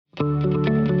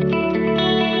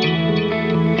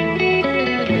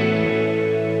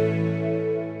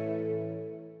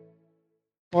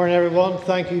everyone.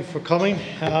 Thank you for coming.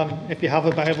 If you have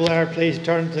a Bible there, please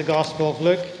turn to the Gospel of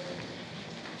Luke,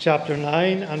 chapter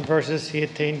 9 and verses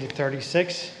 18 to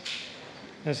 36.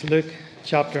 That's Luke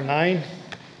chapter 9,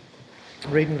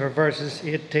 reading for verses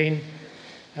 18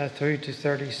 through to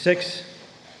 36.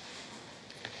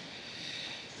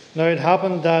 Now it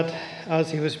happened that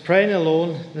as he was praying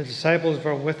alone, the disciples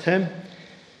were with him,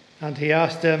 and he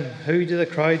asked them, "Who do the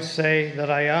crowds say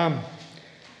that I am?"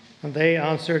 And they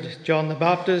answered, "John the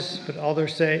Baptist, but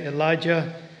others say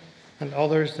Elijah, and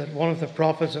others that one of the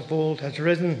prophets of old has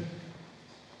risen."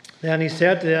 Then he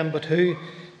said to them, "But who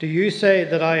do you say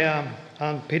that I am?"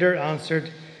 And Peter answered,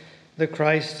 "The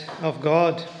Christ of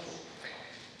God."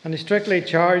 And he strictly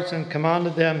charged and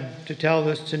commanded them to tell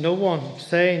this to no one,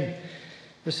 saying,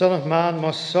 "The Son of Man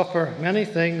must suffer many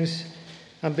things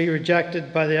and be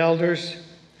rejected by the elders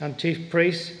and chief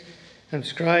priests and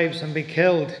scribes and be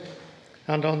killed,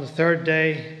 and on the third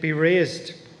day be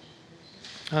raised."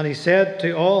 And he said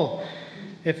to all,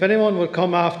 "If anyone would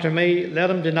come after me,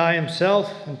 let him deny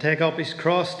himself and take up his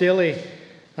cross daily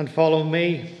and follow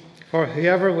me. For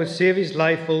whoever would save his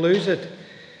life will lose it,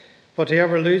 but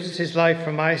whoever loses his life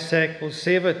for my sake will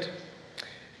save it.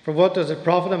 For what does it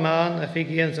profit a man if he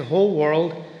gains the whole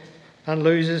world and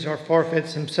loses or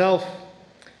forfeits himself?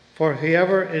 For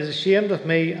whoever is ashamed of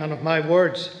me and of my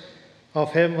words,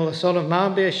 of him will the Son of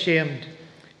Man be ashamed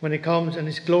when he comes in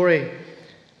his glory,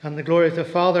 and the glory of the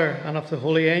Father and of the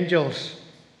holy angels.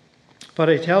 But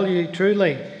I tell you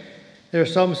truly, there are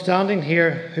some standing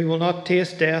here who will not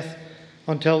taste death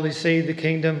until they see the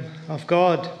kingdom of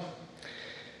God."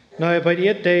 Now about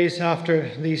 8 days after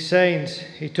these signs,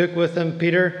 he took with him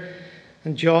Peter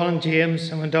and John and James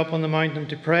and went up on the mountain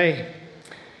to pray.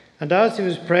 And as he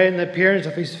was praying, the appearance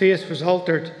of his face was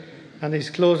altered, and his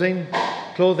clothing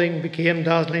became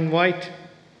dazzling white.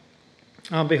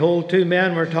 And behold, 2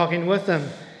 men were talking with him,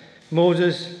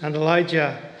 Moses and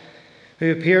Elijah,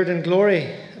 who appeared in glory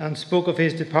and spoke of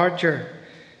his departure,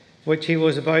 which he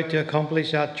was about to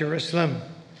accomplish at Jerusalem.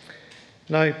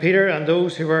 Now Peter and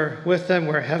those who were with him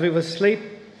were heavy with sleep,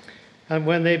 and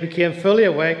when they became fully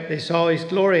awake, they saw his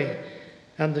glory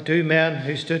and the 2 men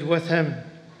who stood with him.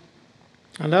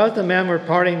 And as the men were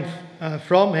parting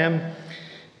from him,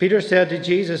 Peter said to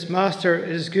Jesus, "Master,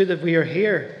 it is good that we are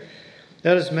here.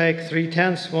 Let us make 3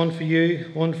 tents, one for you,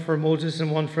 one for Moses,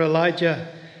 and one for Elijah,"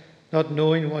 not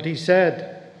knowing what he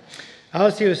said.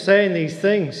 As he was saying these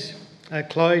things, a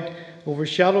cloud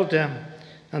overshadowed them,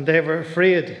 and they were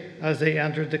afraid as they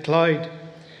entered the cloud.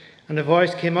 And a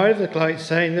voice came out of the cloud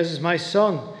saying, "This is my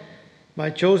Son, my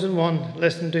chosen one,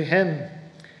 listen to him."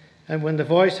 And when the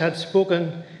voice had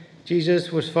spoken,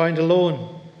 Jesus was found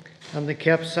alone, and they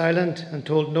kept silent and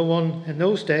told no one in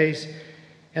those days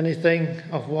anything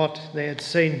of what they had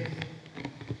seen.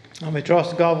 And we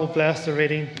trust God will bless the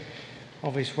reading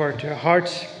of his word to our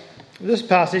hearts. This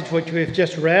passage which we've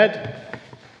just read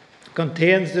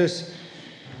contains this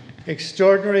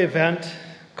extraordinary event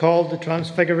called the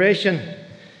Transfiguration,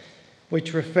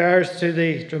 which refers to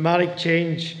the dramatic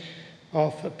change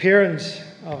of appearance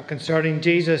concerning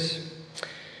Jesus.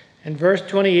 In verse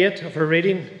 28 of our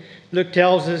reading, Luke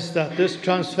tells us that this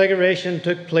transfiguration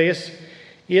took place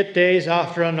 8 days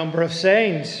after a number of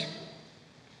signs.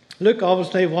 Luke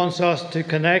obviously wants us to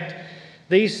connect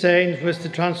these signs with the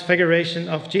transfiguration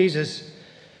of Jesus.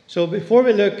 So before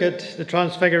we look at the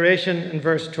transfiguration in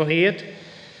verse 28,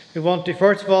 we want to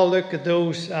first of all look at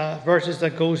those verses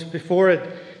that goes before it,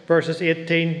 verses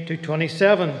 18 to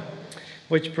 27,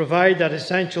 which provide that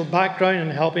essential background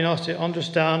in helping us to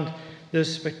understand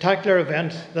this spectacular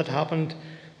event that happened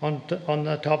on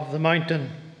the top of the mountain.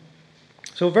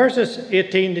 So verses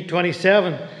 18 to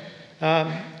 27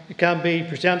 can be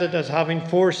presented as having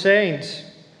 4 sayings.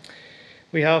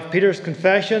 We have Peter's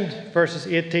confession, verses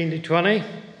 18 to 20.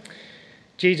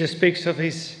 Jesus speaks of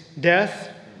his death,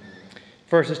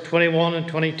 verses 21 and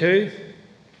 22.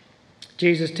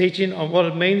 Jesus' teaching on what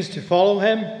it means to follow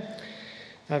him,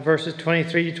 verses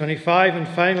 23 to 25. And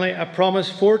finally, a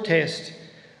promised foretaste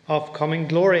of coming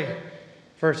glory,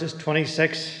 verses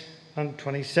 26 and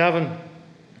 27.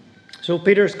 So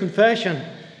Peter's confession,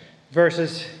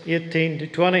 verses 18 to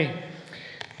 20.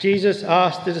 Jesus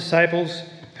asked the disciples,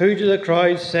 "Who do the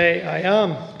crowds say I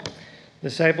am?" The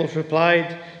disciples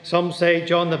replied, "Some say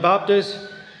John the Baptist,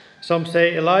 some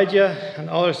say Elijah, and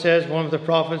others says one of the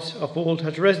prophets of old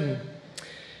has risen."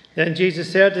 Then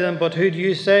Jesus said to them, "But who do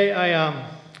you say I am?"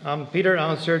 And Peter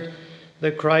answered,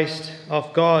 "The Christ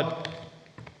of God."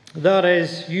 That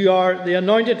is, you are the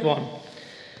anointed one,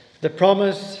 the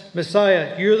promised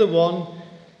Messiah. You're the one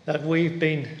that we've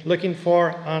been looking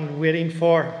for and waiting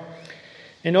for.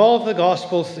 In all of the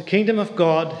Gospels, the kingdom of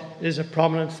God is a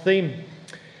prominent theme.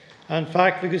 In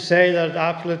fact, we could say that it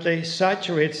absolutely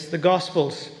saturates the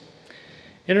Gospels.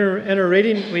 In our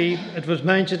reading, it was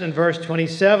mentioned in verse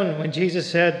 27 when Jesus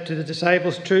said to the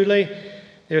disciples, "Truly,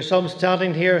 there are some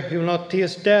standing here who will not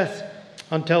taste death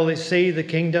until they see the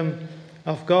kingdom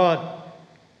of God."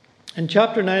 In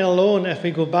chapter 9 alone, if we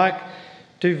go back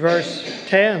to verse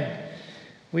 10,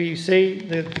 we see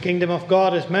the kingdom of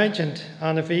God is mentioned.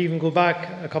 And if we even go back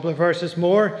a couple of verses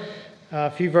more, a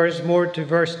few verses more to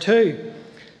verse 2,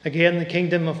 again the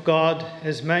kingdom of God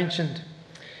is mentioned.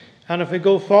 And if we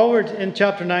go forward in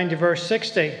chapter 9 to verse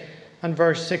 60 and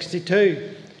verse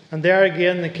 62, and there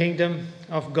again the kingdom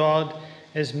of God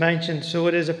is mentioned. So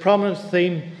it is a prominent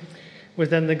theme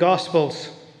within the Gospels.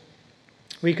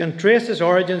 We can trace its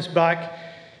origins back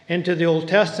into the Old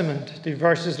Testament, to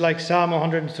verses like Psalm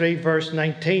 103 verse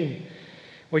 19,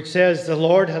 which says, "The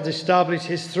Lord has established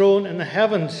his throne in the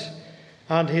heavens,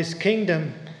 and his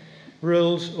kingdom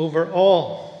rules over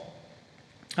all."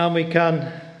 And we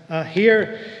can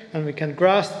hear and we can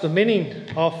grasp the meaning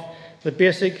of the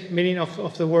basic meaning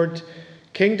of the word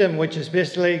kingdom, which is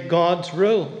basically God's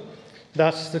rule.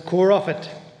 That's the core of it.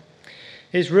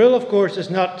 His rule, of course, is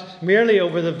not merely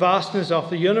over the vastness of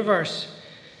the universe,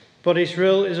 but his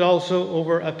rule is also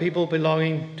over a people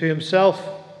belonging to himself.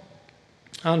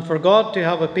 And for God to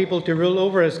have a people to rule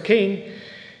over as king,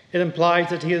 it implies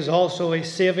that he is also a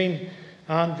saving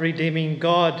and redeeming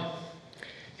God.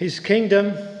 His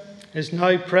kingdom is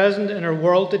now present in our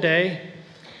world today.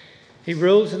 He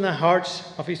rules in the hearts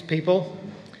of his people,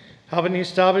 having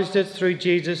established it through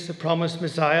Jesus, the promised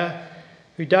Messiah,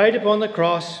 who died upon the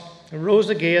cross and rose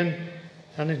again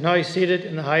and is now seated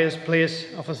in the highest place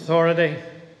of authority.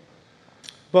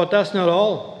 But that's not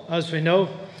all, as we know,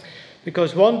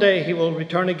 because one day he will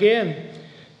return again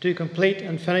to complete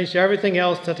and finish everything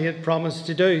else that he had promised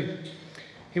to do.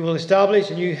 He will establish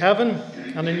a new heaven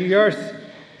and a new earth,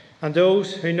 and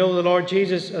those who know the Lord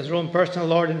Jesus as their own personal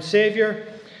Lord and Saviour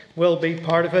will be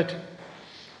part of it.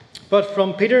 But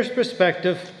from Peter's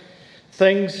perspective,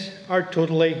 things are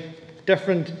totally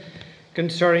different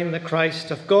concerning the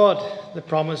Christ of God, the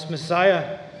promised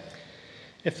Messiah.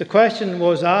 If the question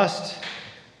was asked,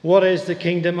 "What is the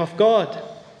kingdom of God?"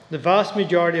 the vast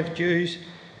majority of Jews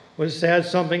would have said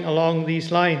something along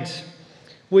these lines.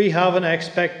 We have an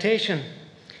expectation.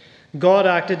 God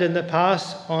acted in the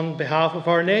past on behalf of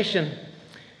our nation.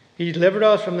 He delivered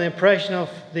us from the oppression of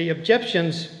the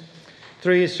Egyptians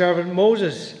through his servant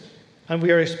Moses, and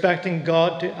we are expecting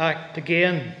God to act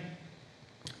again,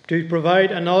 to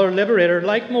provide another liberator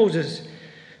like Moses,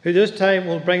 who this time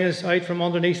will bring us out from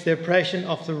underneath the oppression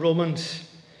of the Romans.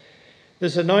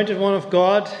 This anointed one of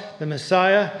God, the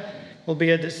Messiah, will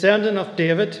be a descendant of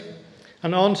David,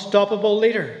 an unstoppable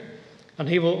leader, and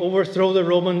he will overthrow the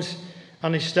Romans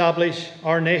and establish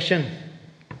our nation.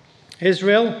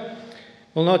 Israel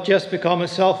will not just become a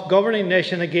self-governing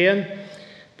nation again,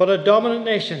 but a dominant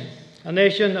nation, a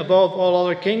nation above all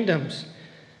other kingdoms.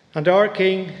 And our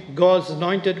King, God's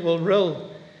anointed, will rule,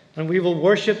 and we will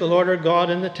worship the Lord our God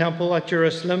in the temple at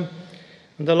Jerusalem.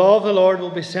 And the law of the Lord will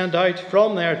be sent out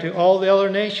from there to all the other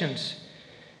nations,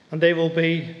 and they will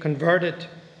be converted,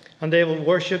 and they will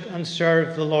worship and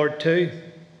serve the Lord too.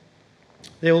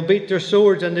 They will beat their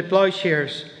swords into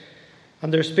plowshares,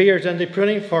 and their spears into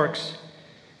pruning forks.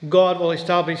 God will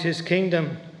establish his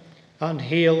kingdom and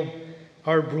heal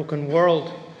our broken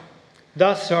world.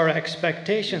 That's our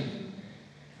expectation.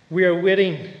 We are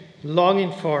waiting,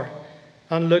 longing for,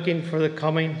 and looking for the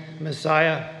coming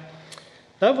Messiah.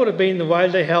 That would have been the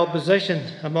widely held position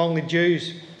among the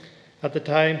Jews at the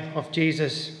time of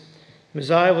Jesus.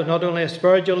 Messiah was not only a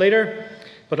spiritual leader,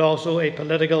 but also a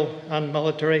political and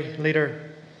military leader.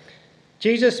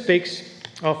 Jesus speaks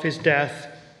of his death,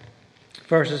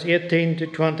 verses 18 to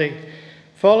 20.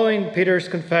 Following Peter's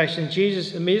confession,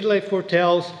 Jesus immediately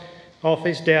foretells of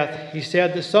his death. He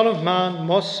said, "The Son of Man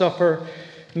must suffer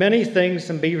many things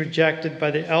and be rejected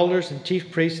by the elders and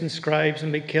chief priests and scribes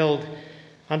and be killed,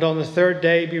 and on the third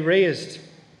day be raised."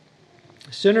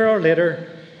 Sooner or later,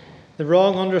 the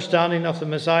wrong understanding of the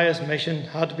Messiah's mission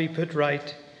had to be put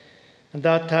right, and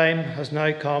that time has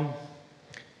now come.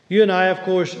 You and I, of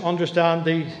course, understand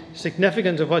the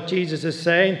significance of what Jesus is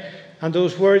saying and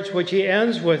those words which he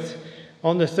ends with,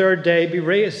 "on the third day be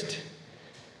raised."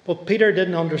 But Peter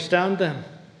didn't understand them.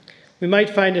 We might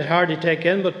find it hard to take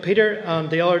in, but Peter and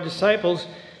the other disciples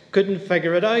couldn't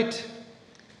figure it out.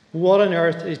 What on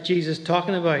earth is Jesus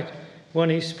talking about when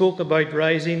he spoke about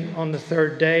rising on the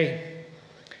third day?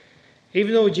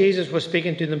 Even though Jesus was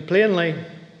speaking to them plainly,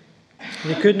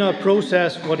 they could not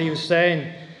process what he was saying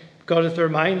because of their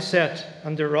mindset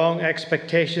and their wrong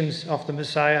expectations of the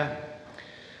Messiah.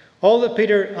 All that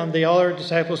Peter and the other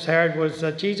disciples heard was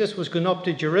that Jesus was going up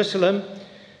to Jerusalem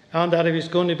and that he was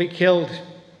going to be killed.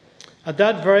 At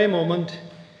that very moment,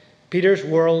 Peter's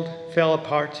world fell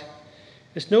apart.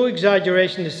 It's no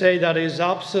exaggeration to say that he is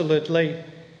absolutely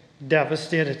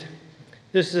devastated.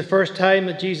 This is the first time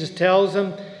that Jesus tells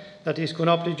them that he's going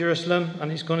up to Jerusalem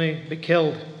and he's going to be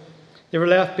killed. They were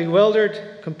left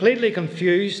bewildered, completely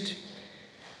confused.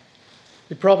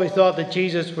 They probably thought that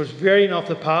Jesus was veering off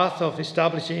the path of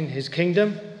establishing his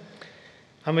kingdom.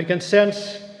 And we can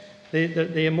sense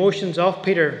the emotions of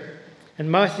Peter.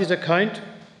 In Matthew's account,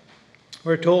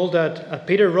 we're told that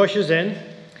Peter rushes in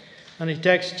and he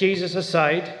takes Jesus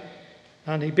aside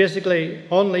and he basically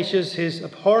unleashes his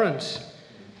abhorrence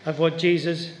of what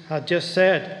Jesus had just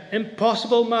said.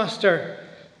 "Impossible, Master,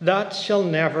 that shall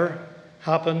never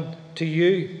happen to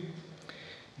you."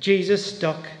 Jesus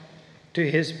stuck to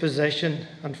his position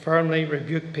and firmly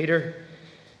rebuked Peter.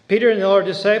 Peter and the other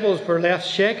disciples were left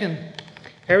shaken.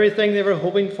 Everything they were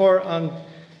hoping for and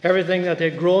everything that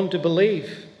they'd grown to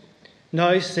believe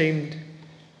now seemed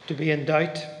to be in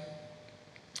doubt.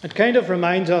 It kind of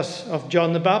reminds us of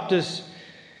John the Baptist,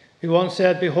 who once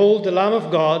said, "Behold the Lamb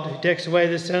of God who takes away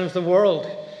the sin of the world."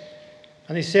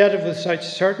 And he said it with such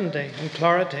certainty and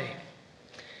clarity.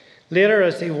 Later,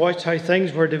 as he watched how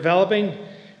things were developing,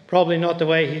 probably not the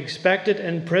way he expected,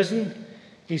 in prison,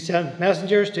 he sent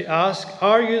messengers to ask,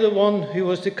 "Are you the one who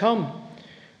was to come?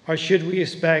 Or should we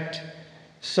expect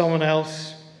someone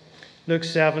else?" Luke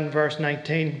 7, verse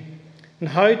 19. And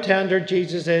how tender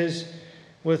Jesus is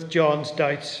with John's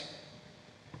doubts.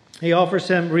 He offers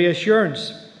him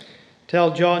reassurance.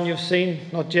 "Tell John you've seen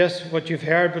not just what you've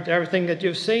heard, but everything that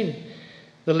you've seen.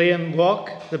 The lame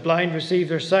walk, the blind receive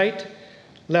their sight,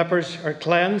 lepers are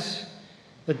cleansed,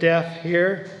 the deaf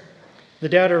hear, the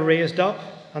dead are raised up,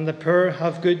 and the poor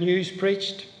have good news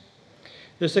preached."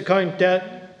 This account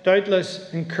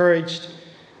doubtless encouraged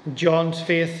John's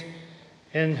faith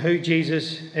in who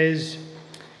Jesus is.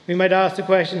 We might ask the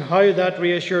question how that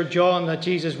reassured John that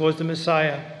Jesus was the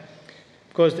Messiah,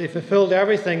 because they fulfilled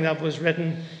everything that was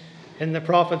written in the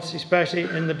prophets, especially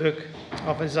in the book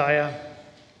of Isaiah.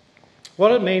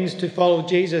 What it means to follow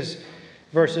Jesus,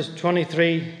 verses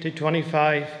 23 to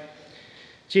 25.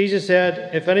 Jesus said,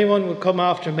 "If anyone would come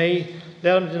after me,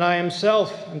 let him deny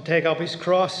himself and take up his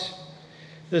cross."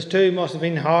 This too must have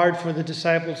been hard for the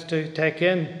disciples to take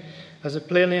in, as it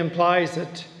plainly implies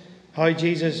that how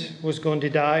Jesus was going to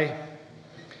die.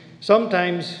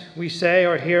 Sometimes we say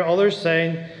or hear others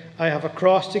saying, "I have a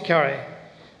cross to carry,"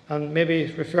 and maybe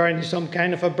referring to some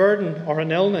kind of a burden or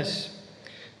an illness.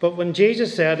 But when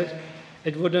Jesus said it,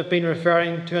 it wouldn't have been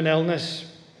referring to an illness.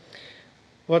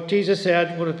 What Jesus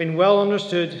said would have been well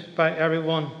understood by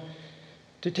everyone.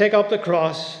 To take up the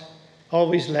cross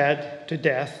always led to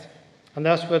death. And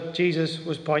that's what Jesus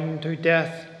was pointing to,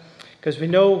 death. Because we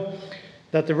know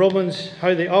that the Romans,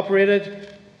 how they operated,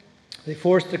 they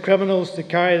forced the criminals to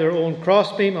carry their own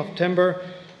crossbeam of timber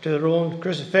to their own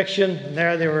crucifixion. And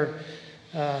there they were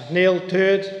nailed to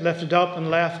it, lifted up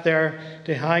and left there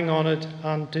to hang on it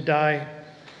and to die.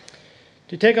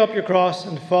 To take up your cross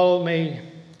and follow me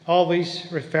always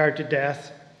referred to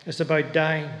death. It's about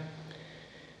dying.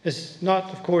 It's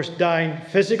not, of course, dying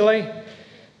physically,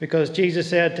 because Jesus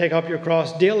said, "Take up your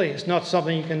cross daily." It's not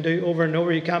something you can do over and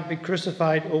over. You can't be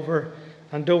crucified over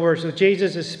and over. So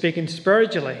Jesus is speaking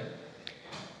spiritually,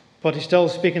 but he's still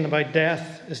speaking about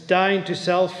death. It's dying to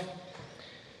self.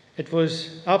 It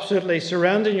was absolutely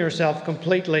surrendering yourself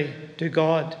completely to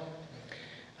God.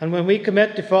 And when we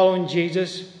commit to following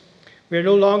Jesus, we are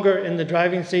no longer in the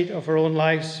driving seat of our own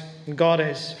lives. God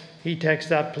is. He takes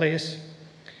that place.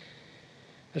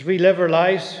 As we live our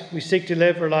lives, we seek to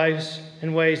live our lives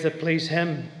in ways that please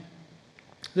Him.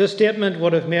 This statement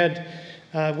would have made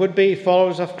would-be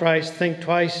followers of Christ think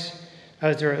twice,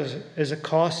 as there is a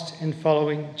cost in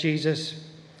following Jesus.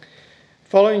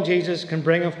 Following Jesus can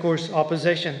bring, of course,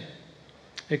 opposition.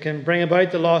 It can bring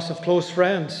about the loss of close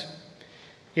friends,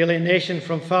 alienation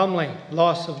from family,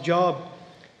 loss of job,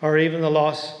 or even the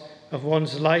loss of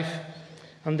one's life.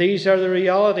 And these are the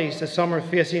realities that some are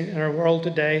facing in our world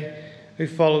today who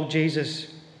follow Jesus.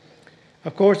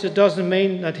 Of course, it doesn't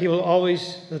mean that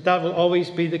that will always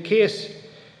be the case.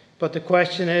 But the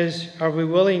question is, are we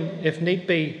willing, if need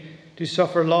be, to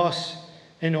suffer loss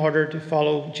in order to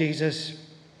follow Jesus?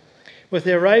 With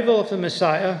the arrival of the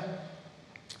Messiah,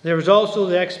 there was also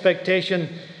the expectation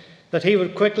that he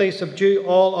would quickly subdue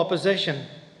all opposition.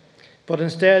 But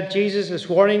instead, Jesus is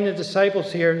warning the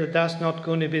disciples here that that's not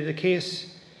going to be the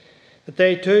case, that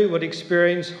they too would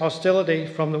experience hostility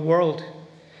from the world.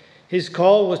 His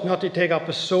call was not to take up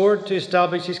a sword to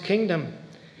establish his kingdom,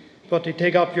 but to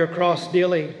take up your cross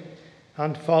daily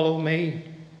and follow me.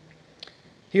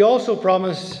 He also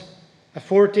promised a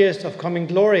foretaste of coming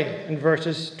glory in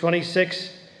verses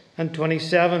 26 and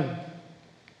 27.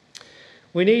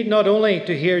 We need not only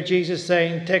to hear Jesus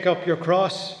saying, "Take up your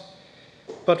cross,"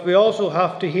 but we also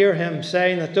have to hear him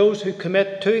saying that those who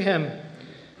commit to him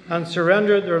and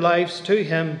surrender their lives to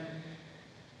him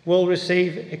will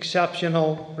receive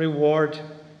exceptional reward.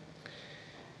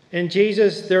 In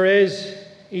Jesus there is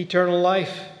eternal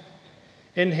life.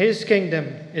 In his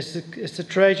kingdom is the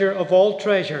treasure of all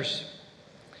treasures.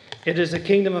 It is a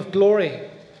kingdom of glory.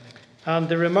 And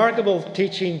the remarkable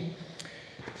teaching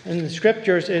in the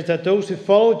scriptures is that those who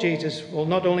follow Jesus will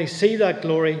not only see that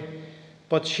glory,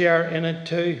 but share in it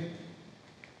too.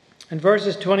 In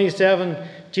verses 27,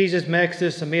 Jesus makes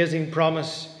this amazing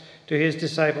promise to his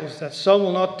disciples that some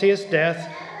will not taste death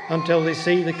until they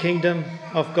see the kingdom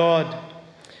of God.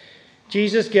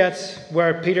 Jesus gets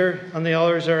where Peter and the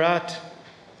others are at.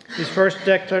 His first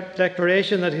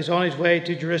declaration that he's on his way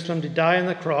to Jerusalem to die on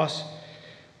the cross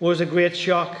was a great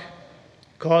shock,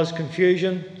 caused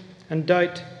confusion and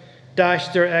doubt,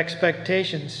 dashed their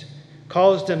expectations,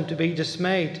 caused them to be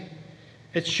dismayed.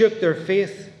 It shook their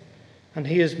faith, and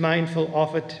he is mindful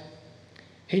of it.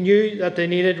 He knew that they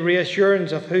needed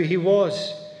reassurance of who he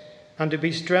was and to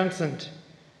be strengthened,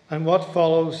 and what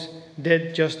follows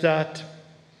did just that.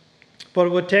 But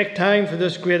it would take time for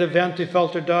this great event to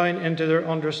filter down into their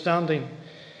understanding.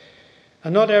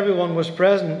 And not everyone was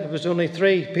present. It was only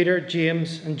three, Peter,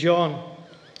 James, and John.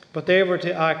 But they were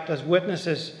to act as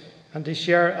witnesses and to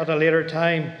share at a later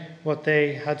time what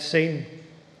they had seen.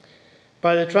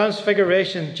 By the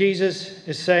Transfiguration, Jesus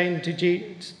is saying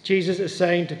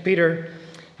to Peter,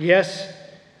 "Yes,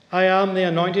 I am the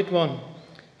Anointed One,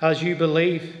 as you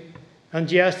believe. And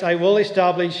yes, I will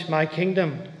establish my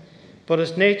kingdom. But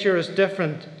its nature is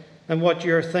different than what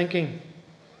you're thinking.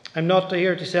 I'm not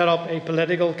here to set up a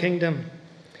political kingdom."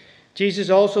 Jesus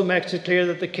also makes it clear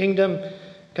that the kingdom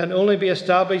can only be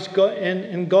established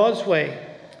in God's way.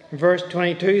 Verse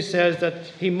 22 says that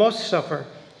he must suffer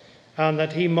and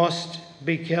that he must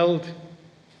be killed.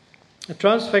 The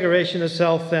Transfiguration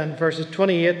itself then, verses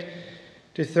 28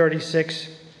 to 36.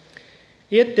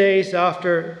 8 days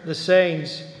after the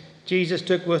sayings, Jesus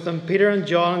took with him Peter and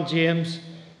John and James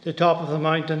to the top of the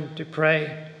mountain to pray.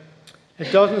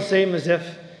 It doesn't seem as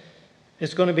if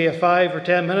it's going to be a 5 or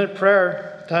 10 minute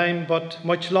prayer time, but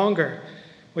much longer,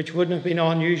 which wouldn't have been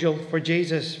unusual for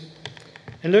Jesus.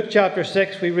 In Luke chapter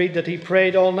 6, we read that he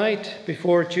prayed all night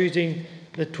before choosing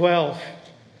the 12.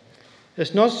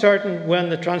 It's not certain when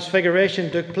the Transfiguration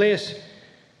took place,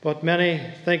 but many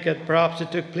think that perhaps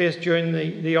it took place during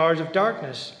the hours of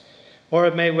darkness, or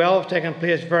it may well have taken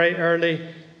place very early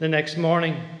the next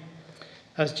morning.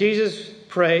 As Jesus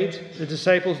prayed, the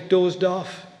disciples dozed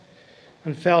off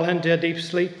and fell into a deep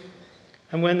sleep.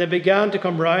 And when they began to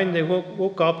come round, they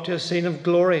woke up to a scene of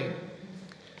glory.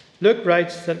 Luke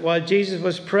writes that while Jesus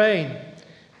was praying,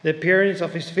 the appearance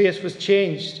of his face was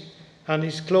changed and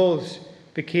his clothes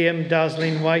became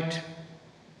dazzling white.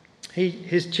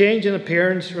 His change in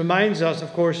appearance reminds us,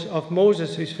 of course, of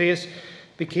Moses, whose face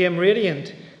became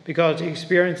radiant because he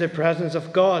experienced the presence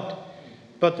of God.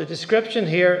 But the description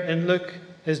here in Luke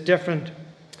is different.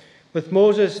 With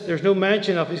Moses, there's no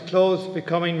mention of his clothes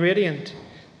becoming radiant.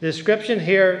 The description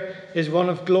here is one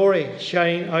of glory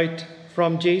shining out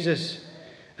from Jesus,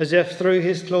 as if through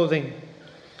his clothing.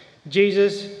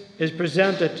 Jesus is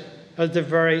presented as the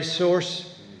very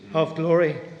source of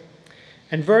glory.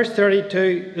 In verse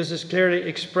 32, this is clearly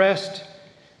expressed.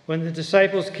 When the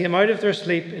disciples came out of their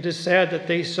sleep, it is said that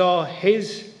they saw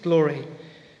his glory.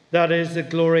 That is the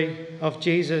glory of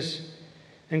Jesus,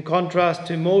 in contrast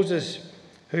to Moses,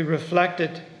 who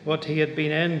reflected what he had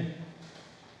been in.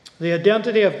 The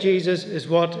identity of Jesus is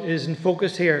what is in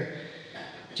focus here.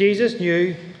 Jesus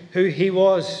knew who he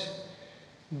was,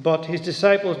 but his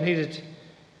disciples needed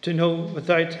to know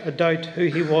without a doubt who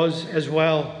he was as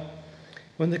well.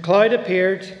 When the cloud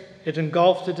appeared, it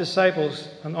engulfed the disciples,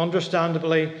 and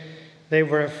understandably, they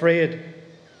were afraid.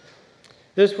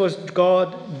 This was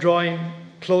God drawing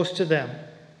close to them,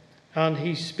 and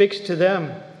he speaks to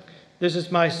them. "This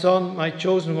is my son, my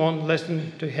chosen one,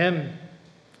 listen to him."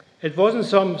 It wasn't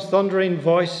some thundering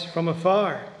voice from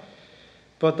afar,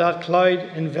 but that cloud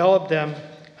enveloped them,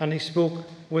 and he spoke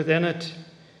within it.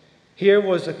 Here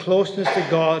was a closeness to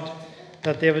God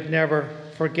that they would never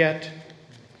forget.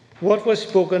 What was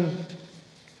spoken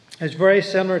is very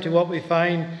similar to what we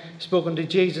find spoken to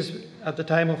Jesus at the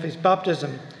time of his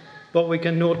baptism, but we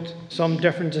can note some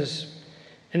differences.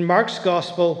 In Mark's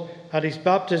Gospel, at his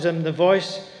baptism, the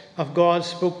voice of God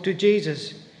spoke to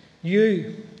Jesus,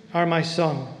 "You are my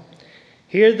Son."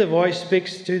 Here the voice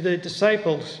speaks to the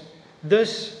disciples,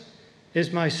 "This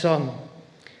is my Son."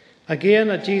 Again,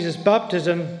 at Jesus'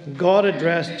 baptism, God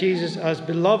addressed Jesus as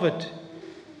beloved.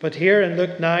 But here in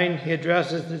Luke 9, he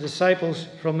addresses the disciples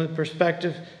from the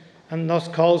perspective and thus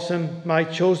calls him "my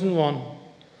chosen one,"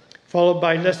 followed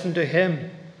by "listen to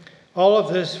him." All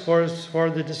of this for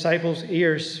the disciples'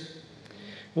 ears.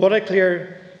 What a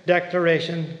clear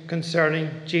declaration concerning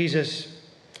Jesus.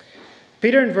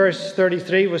 Peter in verse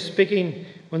 33 was speaking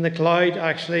when the cloud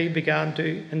actually began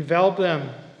to envelop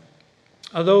them.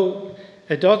 Although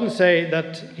it doesn't say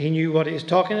that he knew what he was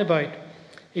talking about,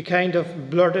 he kind of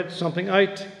blurted something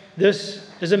out. "This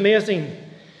is amazing.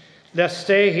 Let's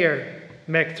stay here.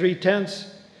 Make 3 tents,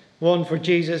 one for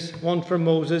Jesus, one for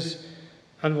Moses,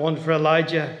 and one for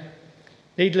Elijah."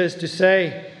 Needless to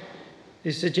say,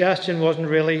 the suggestion wasn't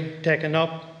really taken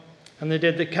up, and they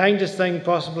did the kindest thing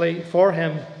possibly for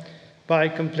him by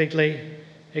completely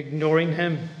ignoring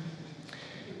him.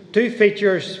 2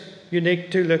 features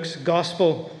unique to Luke's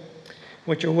Gospel,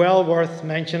 which are well worth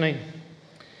mentioning.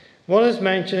 One is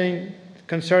mentioning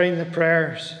concerning the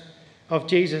prayers of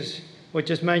Jesus, which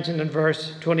is mentioned in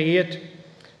verse 28,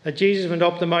 that Jesus went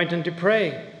up the mountain to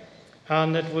pray,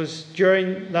 and it was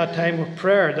during that time of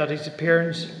prayer that his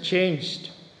appearance changed.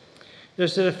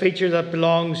 This is a feature that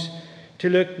belongs to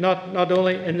Luke not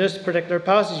only in this particular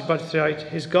passage, but throughout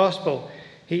his Gospel.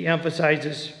 He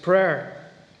emphasizes prayer.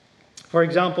 For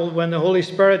example, when the Holy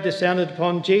Spirit descended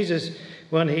upon Jesus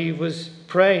when he was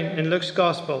praying in Luke's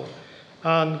Gospel,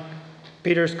 and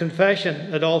Peter's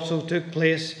confession, it also took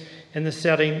place in the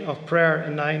setting of prayer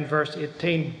in 9 verse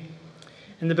 18.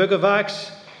 In the book of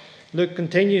Acts, Luke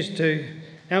continues to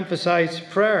emphasize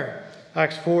prayer.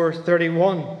 Acts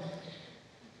 4:31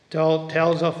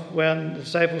 tells of when the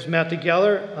disciples met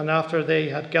together, and after they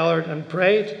had gathered and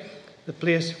prayed, the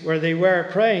place where they were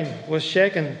praying was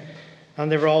shaken,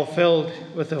 and they were all filled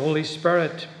with the Holy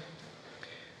Spirit.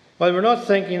 While we're not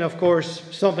thinking, of course,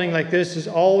 something like this is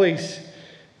always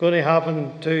going to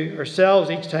happen to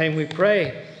ourselves each time we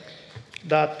pray,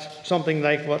 that something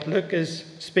like what Luke is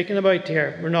speaking about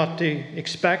here, we're not to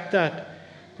expect that.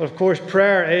 But of course,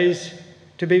 prayer is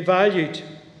to be valued,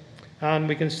 and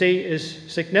we can see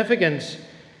its significance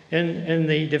in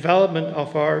the development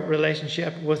of our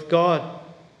relationship with God.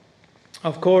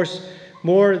 Of course,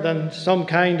 more than some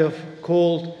kind of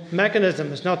cold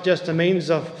mechanism. It's not just a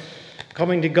means of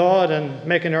coming to God and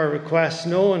making our requests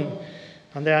known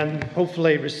and then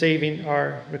hopefully receiving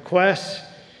our requests.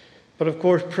 But of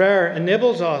course, prayer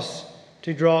enables us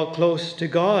to draw close to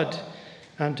God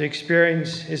and to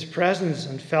experience his presence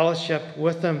and fellowship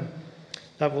with him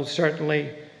that will certainly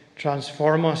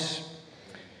transform us.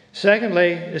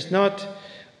 Secondly, it's not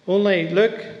only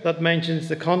Luke that mentions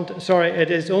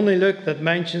it is only Luke that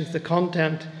mentions the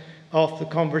content of the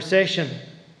conversation.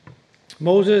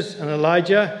 Moses and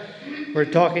Elijah were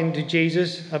talking to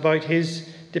Jesus about his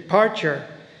departure,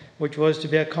 which was to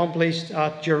be accomplished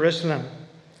at Jerusalem.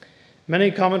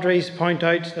 Many commentaries point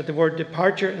out that the word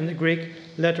departure in the Greek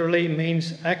literally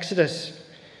means exodus.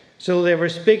 So they were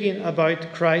speaking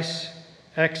about Christ's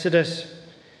exodus.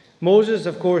 Moses,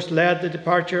 of course, led the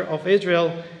departure of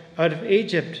Israel out of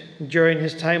Egypt during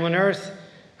his time on earth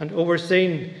and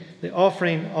overseen the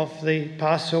offering of the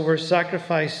Passover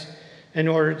sacrifice in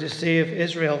order to save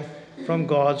Israel from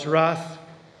God's wrath.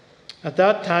 At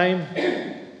that time,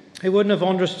 he wouldn't have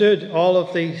understood all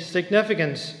of the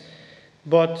significance,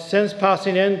 but since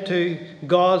passing into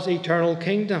God's eternal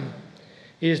kingdom,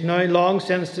 he has now long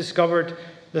since discovered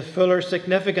the fuller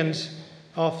significance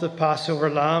of the Passover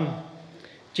lamb.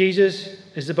 Jesus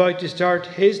is about to start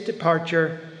his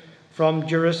departure from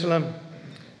Jerusalem.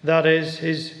 That is,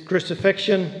 his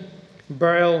crucifixion,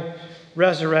 burial,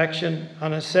 resurrection,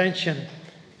 and ascension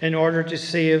in order to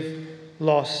save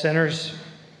lost sinners.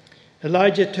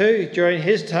 Elijah too, during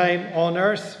his time on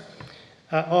earth,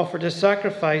 offered a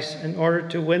sacrifice in order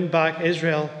to win back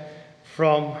Israel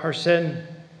from her sin.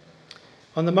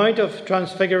 On the Mount of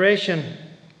Transfiguration,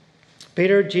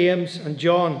 Peter, James, and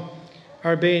John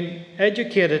are being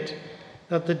educated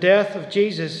that the death of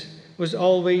Jesus was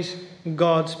always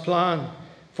God's plan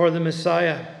for the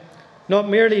Messiah, not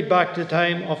merely back to the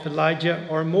time of Elijah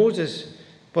or Moses,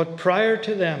 but prior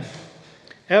to them.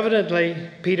 Evidently,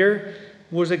 Peter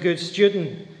was a good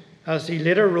student, as he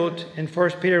later wrote in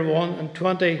 1 Peter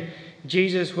 1:20,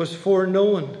 Jesus was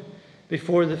foreknown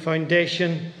before the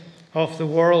foundation of the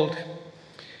world.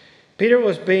 Peter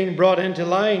was being brought into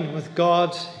line with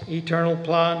God's eternal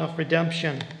plan of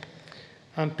redemption.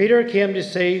 And Peter came to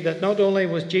see that not only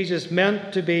was Jesus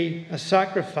meant to be a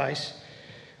sacrifice,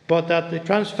 but that the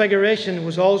Transfiguration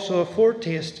was also a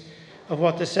foretaste of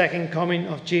what the second coming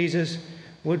of Jesus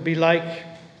would be like.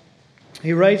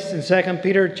 He writes in 2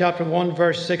 Peter chapter 1,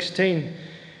 verse 16,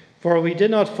 "For we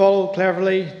did not follow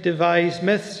cleverly devised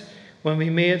myths when we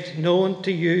made known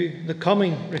to you the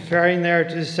coming," referring there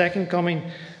to the second coming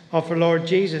of our Lord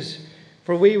Jesus.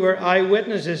 "For we were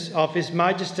eyewitnesses of his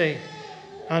majesty,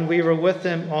 and we were with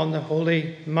him on the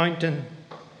holy mountain."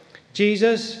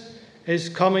 Jesus is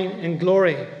coming in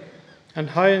glory,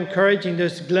 and how encouraging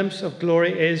this glimpse of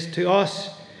glory is to us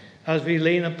as we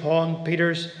lean upon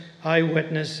Peter's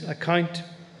eyewitness account.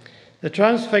 The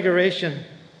Transfiguration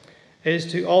is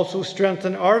to also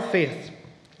strengthen our faith.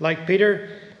 Like Peter,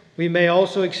 we may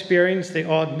also experience the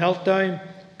odd meltdown,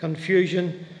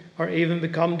 confusion, or even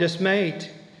become dismayed.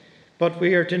 But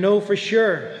we are to know for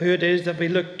sure who it is that we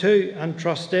look to and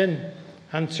trust in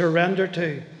and surrender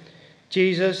to.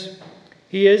 Jesus,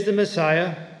 he is the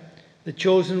Messiah, the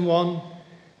chosen one,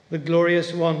 the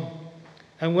glorious one.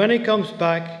 And when he comes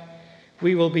back,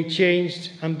 we will be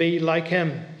changed and be like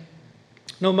him.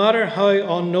 No matter how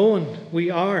unknown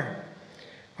we are,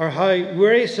 or how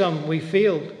wearisome we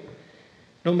feel,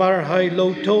 no matter how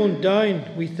low toned down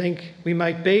we think we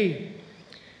might be,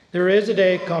 there is a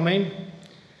day coming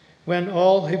when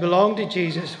all who belong to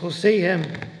Jesus will see him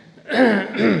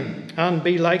and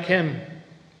be like him.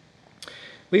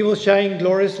 We will shine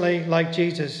gloriously like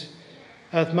Jesus,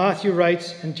 as Matthew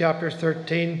writes in chapter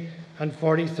 13 and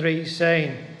 43,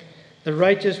 saying, "The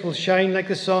righteous will shine like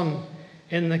the sun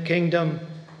in the kingdom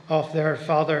of their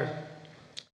Father."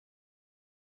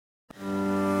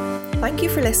 Thank you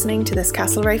for listening to this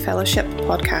Castlereagh Fellowship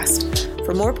podcast.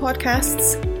 For more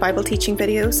podcasts, Bible teaching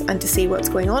videos, and to see what's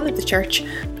going on at the church,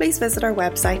 please visit our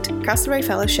website,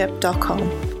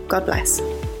 castlereaghfellowship.com. God bless.